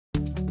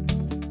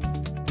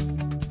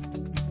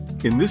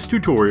In this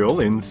tutorial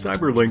in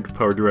CyberLink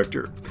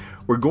PowerDirector,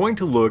 we're going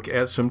to look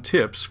at some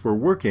tips for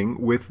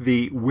working with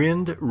the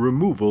wind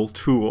removal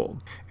tool.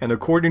 And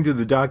according to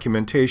the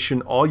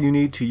documentation, all you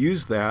need to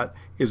use that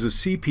is a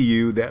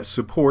CPU that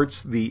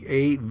supports the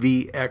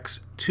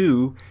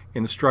AVX2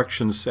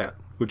 instruction set,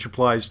 which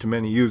applies to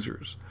many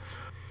users.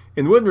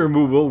 In wind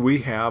removal, we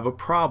have a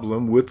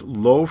problem with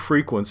low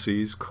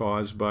frequencies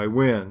caused by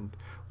wind.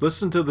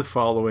 Listen to the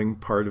following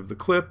part of the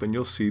clip and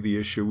you'll see the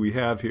issue we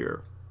have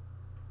here.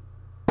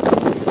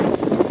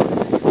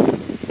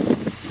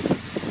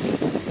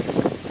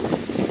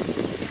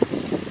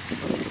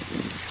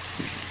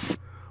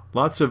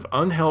 Lots of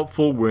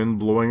unhelpful wind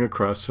blowing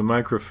across the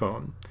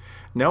microphone.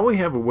 Now we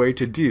have a way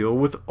to deal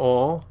with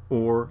all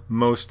or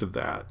most of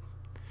that.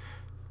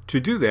 To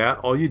do that,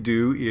 all you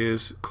do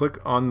is click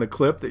on the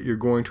clip that you're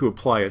going to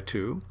apply it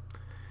to,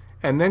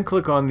 and then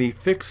click on the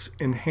Fix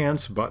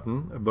Enhance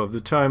button above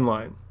the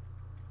timeline.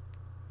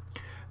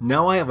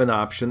 Now I have an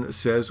option that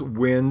says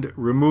Wind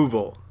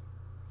Removal.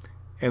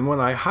 And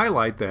when I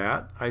highlight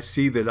that, I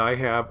see that I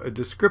have a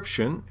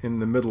description in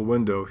the middle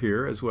window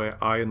here as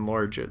I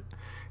enlarge it.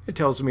 It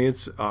tells me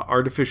it's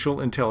artificial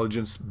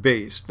intelligence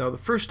based. Now the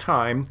first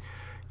time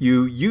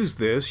you use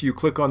this, you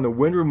click on the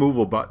Wind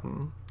Removal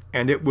button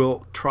and it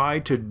will try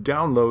to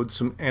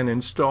download and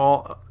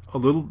install a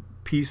little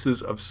pieces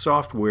of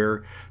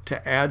software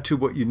to add to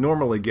what you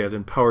normally get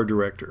in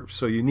PowerDirector.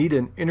 So you need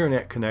an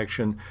internet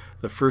connection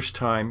the first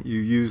time you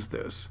use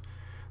this.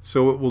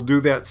 So it will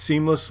do that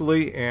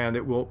seamlessly and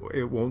it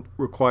won't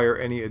require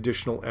any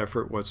additional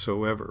effort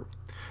whatsoever.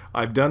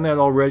 I've done that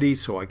already,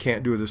 so I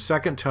can't do it a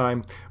second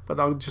time, but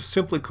I'll just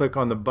simply click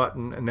on the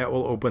button and that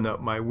will open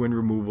up my wind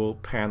removal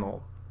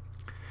panel.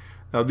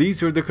 Now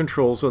these are the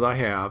controls that I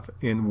have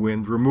in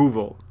wind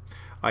removal.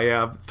 I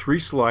have three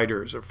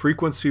sliders: a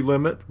frequency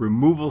limit,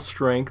 removal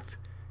strength,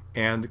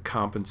 and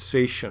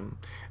compensation.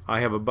 I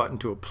have a button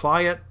to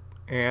apply it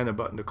and a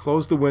button to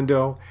close the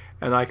window,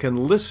 and I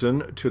can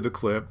listen to the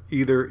clip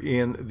either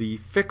in the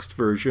fixed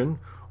version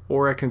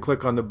or I can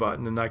click on the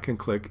button and I can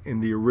click in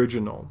the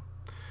original.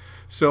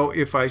 So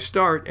if I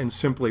start and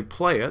simply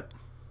play it,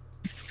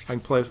 I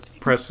can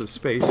press the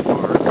space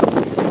bar.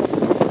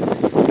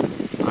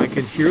 I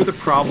can hear the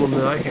problem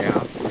that I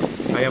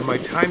have. I have my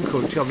time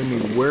code telling me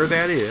where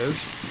that is.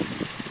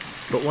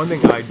 But one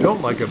thing I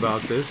don't like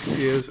about this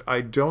is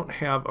I don't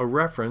have a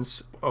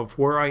reference of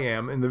where I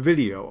am in the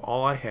video.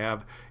 All I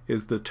have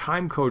is the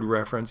time code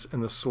reference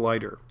and the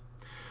slider.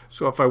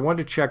 So if I want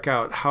to check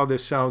out how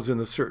this sounds in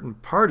a certain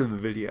part of the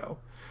video,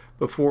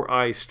 before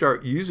I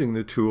start using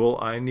the tool,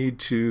 I need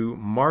to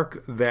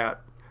mark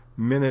that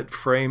minute,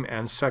 frame,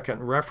 and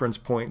second reference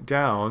point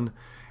down,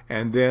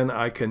 and then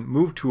I can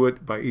move to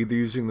it by either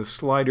using the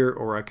slider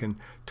or I can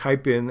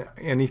type in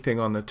anything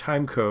on the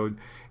time code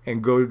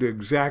and go to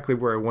exactly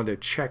where I want to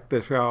check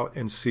this out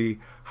and see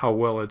how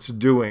well it's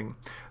doing.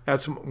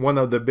 That's one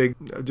of the big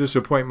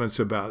disappointments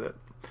about it.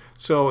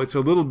 So it's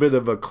a little bit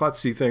of a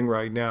klutzy thing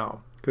right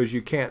now because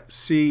you can't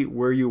see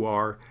where you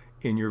are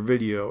in your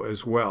video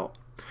as well.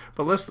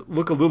 But let's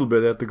look a little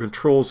bit at the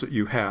controls that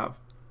you have.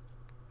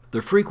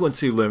 The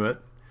frequency limit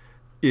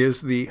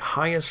is the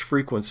highest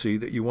frequency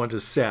that you want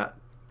to set,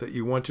 that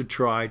you want to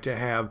try to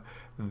have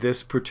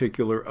this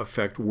particular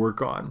effect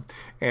work on.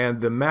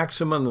 And the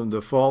maximum and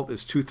default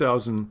is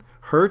 2000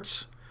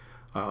 Hertz.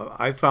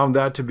 I found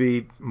that to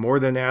be more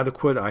than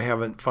adequate. I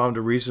haven't found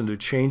a reason to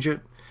change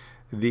it.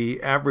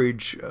 The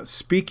average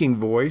speaking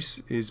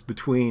voice is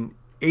between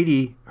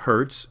 80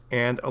 Hertz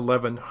and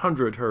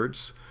 1100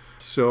 Hertz.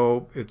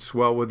 So it's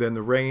well within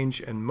the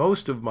range, and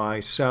most of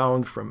my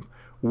sound from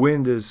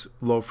wind is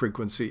low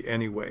frequency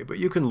anyway, but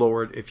you can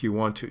lower it if you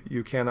want to.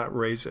 You cannot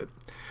raise it.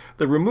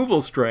 The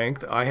removal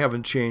strength I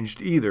haven't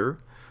changed either.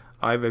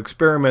 I've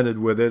experimented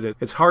with it.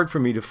 It's hard for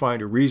me to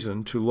find a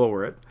reason to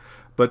lower it,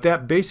 but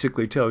that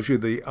basically tells you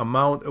the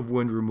amount of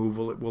wind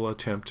removal it will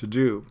attempt to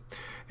do.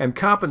 And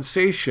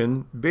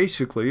compensation,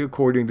 basically,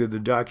 according to the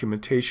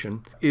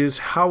documentation, is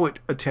how it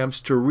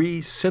attempts to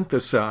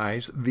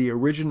re-synthesize the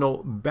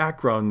original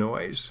background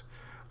noise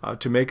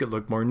to make it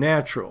look more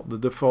natural. The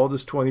default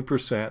is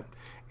 20%,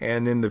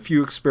 and in the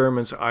few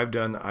experiments I've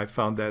done, I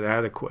found that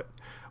adequate.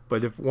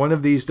 But if one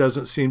of these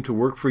doesn't seem to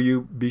work for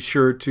you, be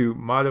sure to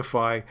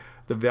modify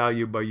the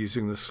value by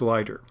using the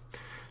slider.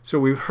 So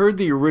we've heard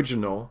the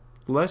original.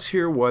 Let's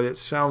hear what it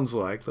sounds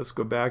like. Let's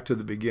go back to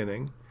the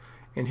beginning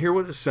and hear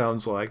what it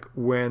sounds like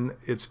when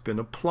it's been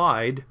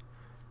applied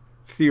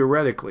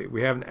theoretically.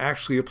 We haven't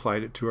actually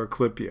applied it to our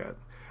clip yet.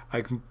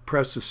 I can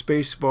press the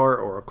space bar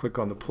or I'll click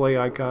on the play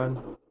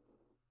icon.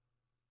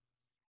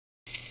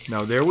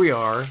 Now there we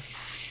are,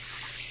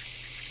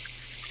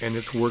 and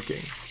it's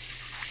working.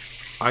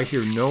 I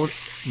hear no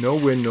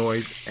wind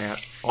noise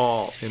at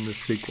all in the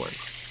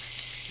sequence.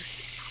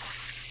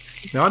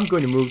 Now I'm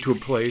going to move to a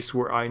place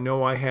where I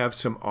know I have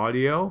some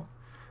audio.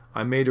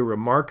 I made a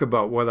remark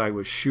about what I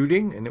was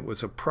shooting, and it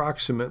was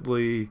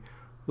approximately a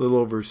little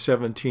over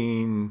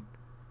 17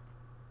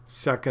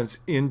 seconds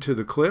into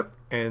the clip,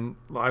 and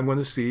I want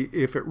to see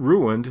if it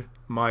ruined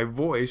my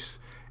voice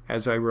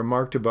as I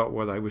remarked about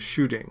what I was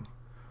shooting.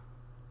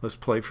 Let's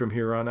play from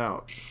here on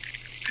out.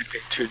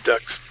 Dipping two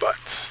ducks'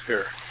 butts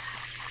here.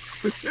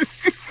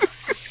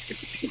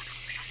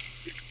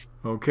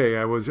 Okay,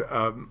 I was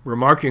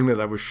remarking that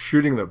I was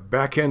shooting the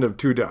back end of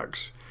two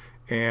ducks,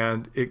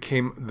 and it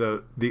came,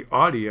 the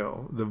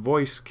audio, the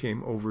voice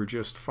came over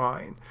just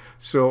fine.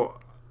 So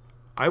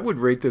I would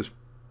rate this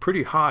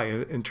pretty high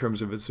in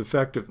terms of its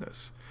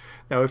effectiveness.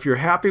 Now, if you're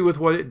happy with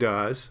what it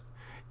does,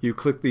 you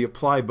click the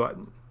apply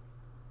button.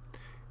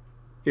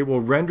 It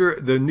will render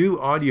the new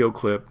audio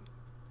clip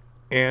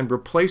and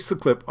replace the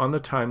clip on the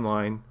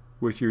timeline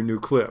with your new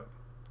clip.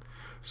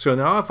 So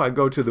now if I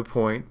go to the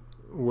point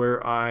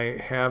where I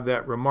have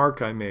that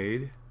remark I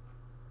made,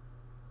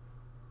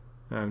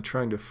 I'm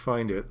trying to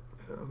find it.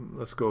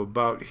 Let's go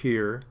about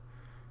here,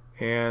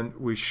 and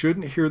we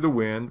shouldn't hear the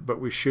wind, but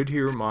we should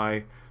hear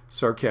my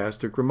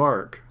sarcastic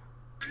remark.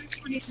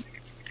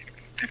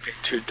 Dipping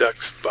two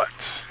ducks'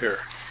 butts here.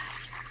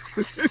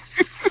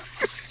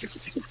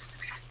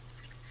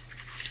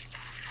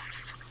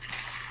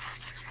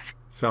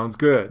 Sounds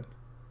good.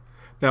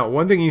 Now,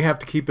 one thing you have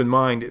to keep in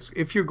mind is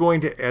if you're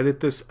going to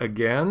edit this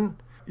again,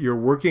 you're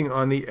working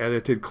on the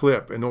edited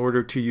clip. In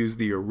order to use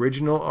the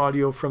original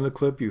audio from the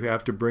clip, you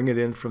have to bring it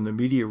in from the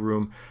media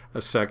room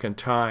a second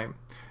time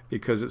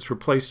because it's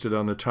replaced it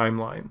on the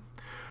timeline.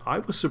 I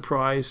was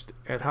surprised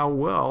at how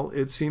well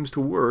it seems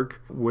to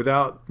work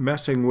without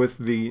messing with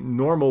the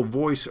normal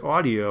voice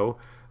audio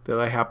that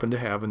I happen to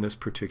have in this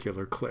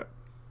particular clip.